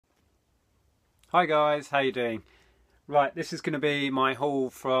Hi guys, how you doing? Right, this is going to be my haul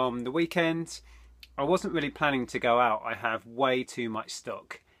from the weekend. I wasn't really planning to go out. I have way too much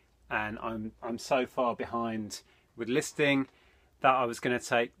stock and I'm so far behind with listing that I was going to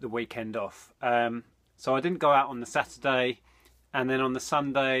take the weekend off. So I didn't go out on the Saturday, and then on the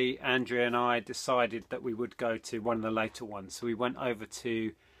Sunday Andrea and I decided that we would go to one of the later ones. So we went over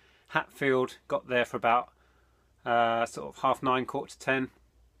to Hatfield, got there for about sort of 9:30, 10:15.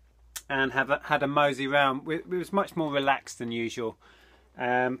 And had a mosey round. It was much more relaxed than usual,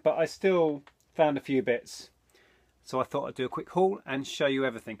 but I still found a few bits. So I thought I'd do a quick haul and show you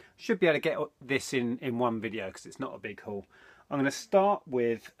everything. Should be able to get this in one video because it's not a big haul. I'm going to start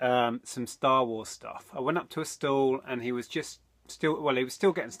with some Star Wars stuff. I went up to a stall and he was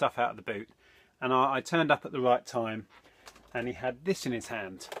still getting stuff out of the boot, and I turned up at the right time and he had this in his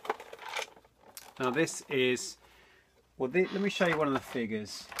hand. Now this is, let me show you one of the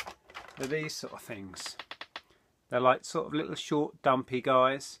figures. They're these sort of things. They're like sort of little short dumpy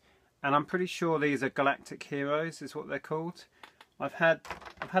guys, and I'm pretty sure these are Galactic Heroes is what they're called. I've had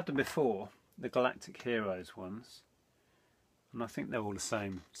them before, the Galactic Heroes ones, and I think they're all the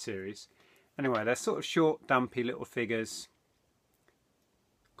same series. Anyway, they're sort of short dumpy little figures,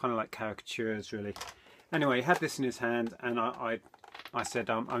 kind of like caricatures really. Anyway, he had this in his hand and I said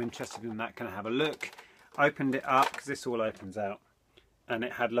I'm interested in that, can I have a look? Opened it up because this all opens out. And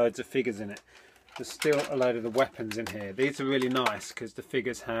it had loads of figures in it. There's still a load of the weapons in here. These are really nice because the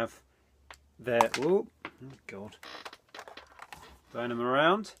figures have their... Oh God. Burn them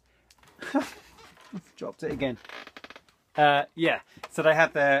around. Dropped it again. Yeah, so they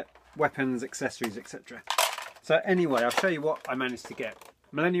have their weapons, accessories, etc. So anyway, I'll show you what I managed to get.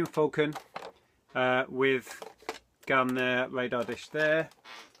 Millennium Falcon with gun there, radar dish there.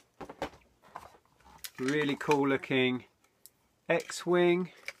 Really cool looking X-Wing.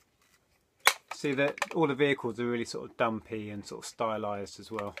 See that all the vehicles are really sort of dumpy and sort of stylized as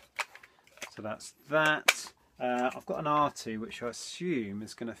well. So that's that. I've got an R2 which I assume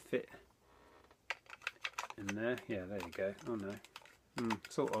is going to fit in there. Yeah, there you go. Oh no,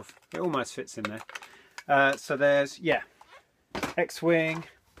 sort of. It almost fits in there. So there's, yeah, X-Wing.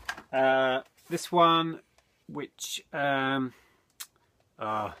 This one, which Star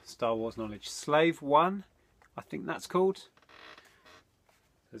Wars knowledge, Slave 1, I think that's called.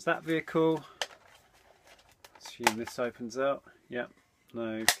 There's that vehicle. Assume this opens up. Yep,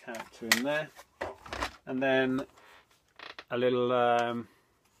 no character in there. And then a little, now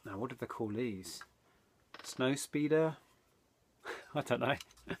what do they call these? Snow speeder? I don't know.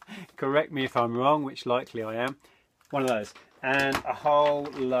 Correct me if I'm wrong, which likely I am. One of those. And a whole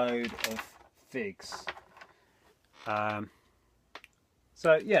load of figs.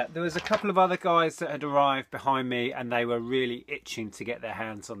 So yeah, there was a couple of other guys that had arrived behind me and they were really itching to get their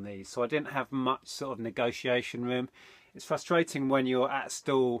hands on these. So I didn't have much sort of negotiation room. It's frustrating when you're at a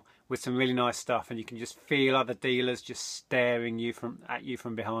stall with some really nice stuff and you can just feel other dealers just staring at you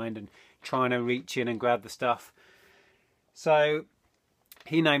from behind and trying to reach in and grab the stuff. So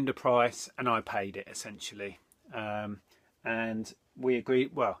he named a price and I paid it essentially. And we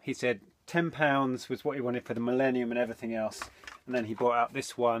agreed, well, he said £10 was what he wanted for the Millennium and everything else. And then he brought out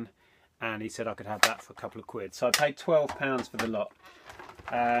this one and he said I could have that for a couple of quid. So I paid £12 for the lot.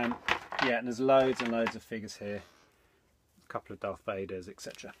 Yeah, and there's loads and loads of figures here. A couple of Darth Vaders,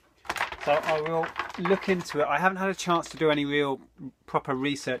 etc. So I will look into it. I haven't had a chance to do any real proper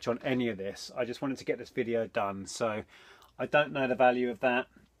research on any of this. I just wanted to get this video done. So I don't know the value of that,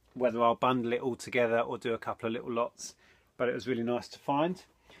 whether I'll bundle it all together or do a couple of little lots. But it was really nice to find.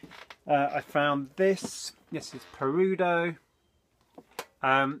 I found this. This is Perudo.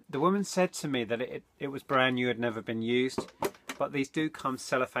 The woman said to me that it was brand new, had never been used, but these do come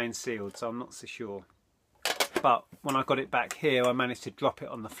cellophane sealed, so I'm not so sure. But when I got it back here, I managed to drop it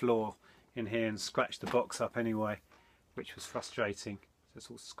on the floor in here and scratch the box up anyway, which was frustrating. So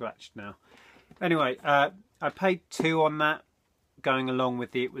it's all scratched now. Anyway, I paid £2 on that, going along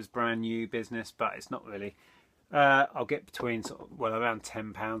with the it was brand new business, but it's not really. I'll get between sort of, well, around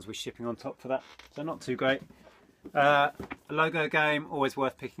 £10 with shipping on top for that, so not too great. A logo game, always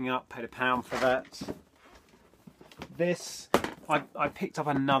worth picking up, paid £1 for that. This, I picked up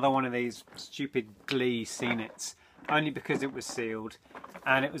another one of these stupid Glee Scenits, only because it was sealed,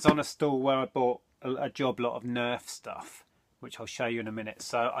 and it was on a stall where I bought a job lot of Nerf stuff, which I'll show you in a minute.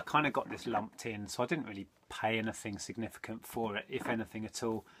 So I kind of got this lumped in, so I didn't really pay anything significant for it, if anything at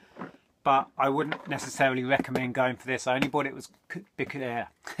all. But I wouldn't necessarily recommend going for this. I only bought it because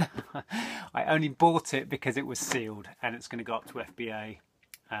I only bought it because it was sealed, and it's going to go up to FBA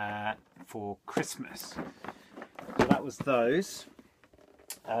for Christmas. So that was those.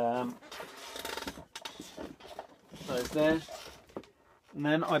 those there. And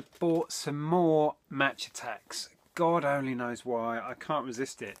then I bought some more Match Attacks. God only knows why, I can't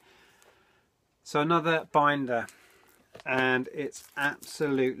resist it. So another binder, and it's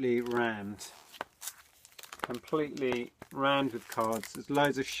absolutely rammed. Completely rammed with cards. There's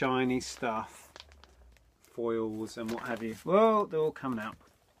loads of shiny stuff, foils and what have you. Well, they're all coming out.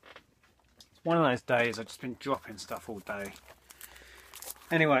 It's one of those days I've just been dropping stuff all day.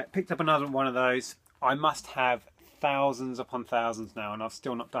 Anyway, picked up another one of those. I must have thousands upon thousands now, and I've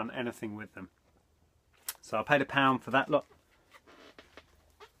still not done anything with them. So I paid £1 for that lot.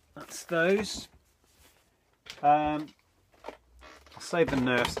 That's those. I'll save the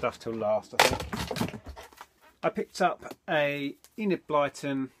Nerf stuff till last, I think. I picked up a Enid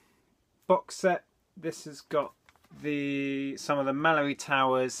Blyton box set. This has got some of the Mallory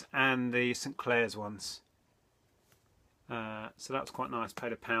Towers and the St Clair's ones. So that was quite nice.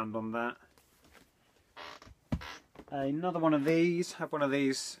 Paid £1 on that. Another one of these. Had one of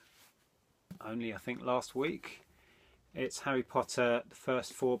these only I think last week. It's Harry Potter, the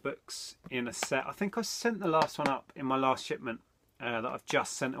first 4 books in a set. I think I sent the last one up in my last shipment that I've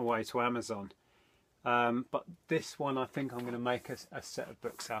just sent away to Amazon. But this one I think I'm going to make a set of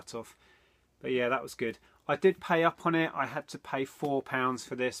books out of. But yeah, that was good. I did pay up on it. I had to pay £4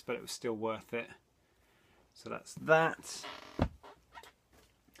 for this, but it was still worth it. So that's that.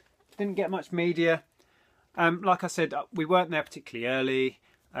 Didn't get much media. Like I said, we weren't there particularly early.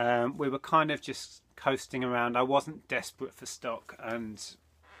 We were kind of just coasting around. I wasn't desperate for stock, and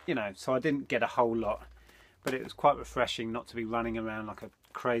you know, so I didn't get a whole lot. But it was quite refreshing not to be running around like a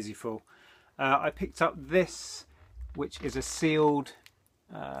crazy fool. I picked up this, which is a sealed.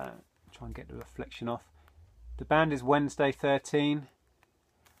 Try and get the reflection off. The band is Wednesday 13.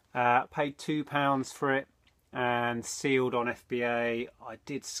 Paid £2 for it, and sealed on FBA. I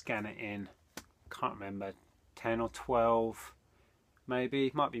did scan it in. Can't remember, 10 or 12 maybe,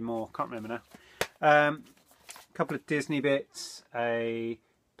 might be more, can't remember now. A couple of Disney bits, a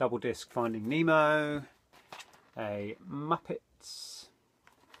double disc Finding Nemo, a Muppets,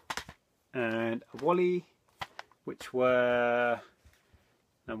 and a Wally, which were,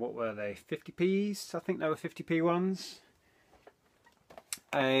 now what were they, 50p's? I think they were 50p ones.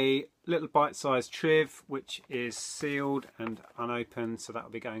 A little bite-sized Triv, which is sealed and unopened, so that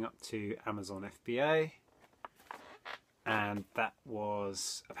will be going up to Amazon FBA, and that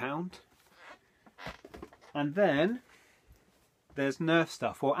was £1. And then there's Nerf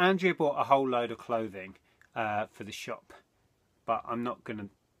stuff. Well, Andrea bought a whole load of clothing for the shop, but I'm not going to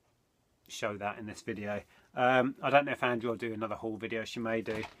show that in this video. I don't know if Andrea will do another haul video. She may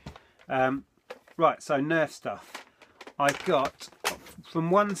do. Right, so Nerf stuff. I got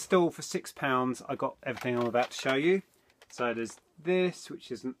from one stall for £6. I got everything I'm about to show you. So there's this, which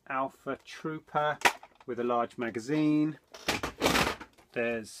is an Alpha Trooper with a large magazine.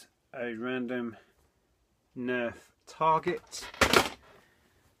 There's a random Nerf target.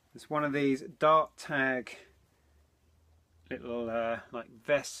 There's one of these dart tag little like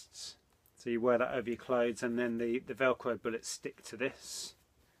vests. So you wear that over your clothes, and then the Velcro bullets stick to this.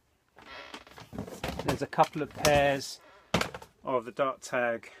 There's a couple of pairs of the dart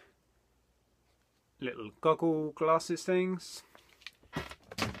tag little goggle glasses things.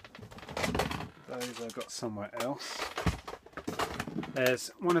 Those I've got somewhere else. There's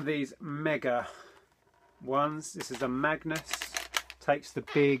one of these mega ones. This is a Magnus. Takes the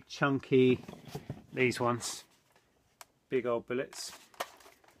big chunky, these ones, big old bullets.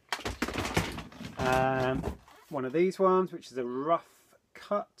 One of these ones, which is a rough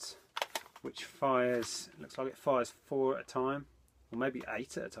cut, which fires, looks like it fires 4 at a time, or maybe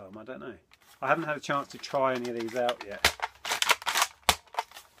 8 at a time, I don't know. I haven't had a chance to try any of these out yet.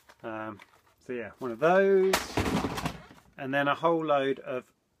 So yeah, one of those, and then a whole load of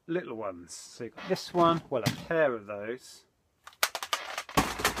little ones. So you've got this one, well, a pair of those, a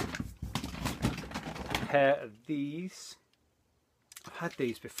pair of these. I've had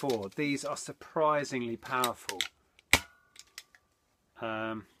these before. These are surprisingly powerful.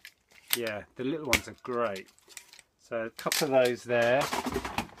 Yeah, the little ones are great. So a couple of those there.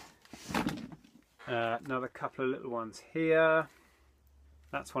 Another couple of little ones here.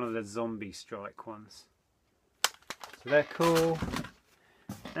 That's one of the zombie strike ones. So they're cool.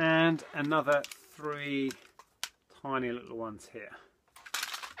 And another 3 tiny little ones here.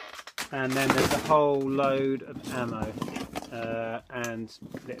 And then there's a whole load of ammo and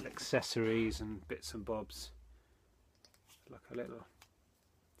little accessories and bits and bobs. Like a little,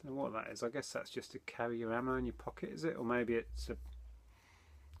 I don't know what that is. I guess that's just to carry your ammo in your pocket, is it? Or maybe it's a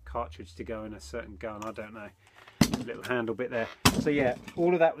cartridge to go in a certain gun, I don't know. little handle bit there. So yeah,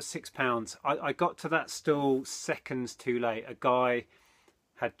 all of that was £6. I got to that stall seconds too late. A guy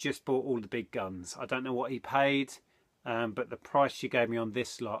had just bought all the big guns. I don't know what he paid, but the price she gave me on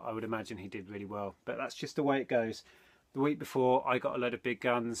this lot, I would imagine he did really well. But that's just the way it goes. The week before, I got a load of big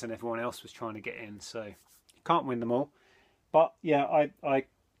guns and everyone else was trying to get in, so you can't win them all. But yeah, I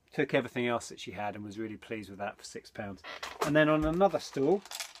took everything else that she had and was really pleased with that for £6. And then on another stall,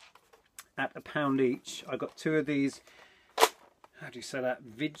 at £1 each, I got 2 of these, how do you say that,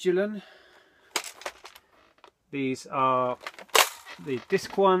 Vigilant. These are the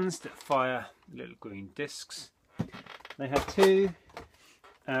disc ones that fire little green discs. They had 2.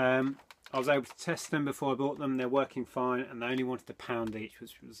 I was able to test them before I bought them. They're working fine, and they only wanted £1 each,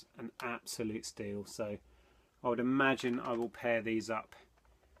 which was an absolute steal. So I would imagine I will pair these up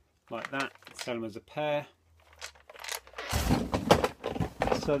like that, sell them as a pair.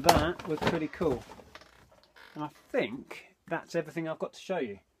 So that was pretty cool. And I think that's everything I've got to show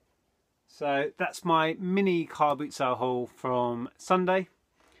you. So that's my mini car boot sale haul from Sunday.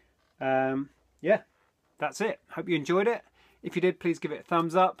 Yeah, that's it. Hope you enjoyed it. If you did, please give it a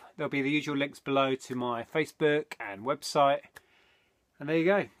thumbs up. There'll be the usual links below to my Facebook and website. And there you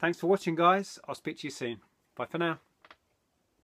go. Thanks for watching, guys. I'll speak to you soon. Bye for now.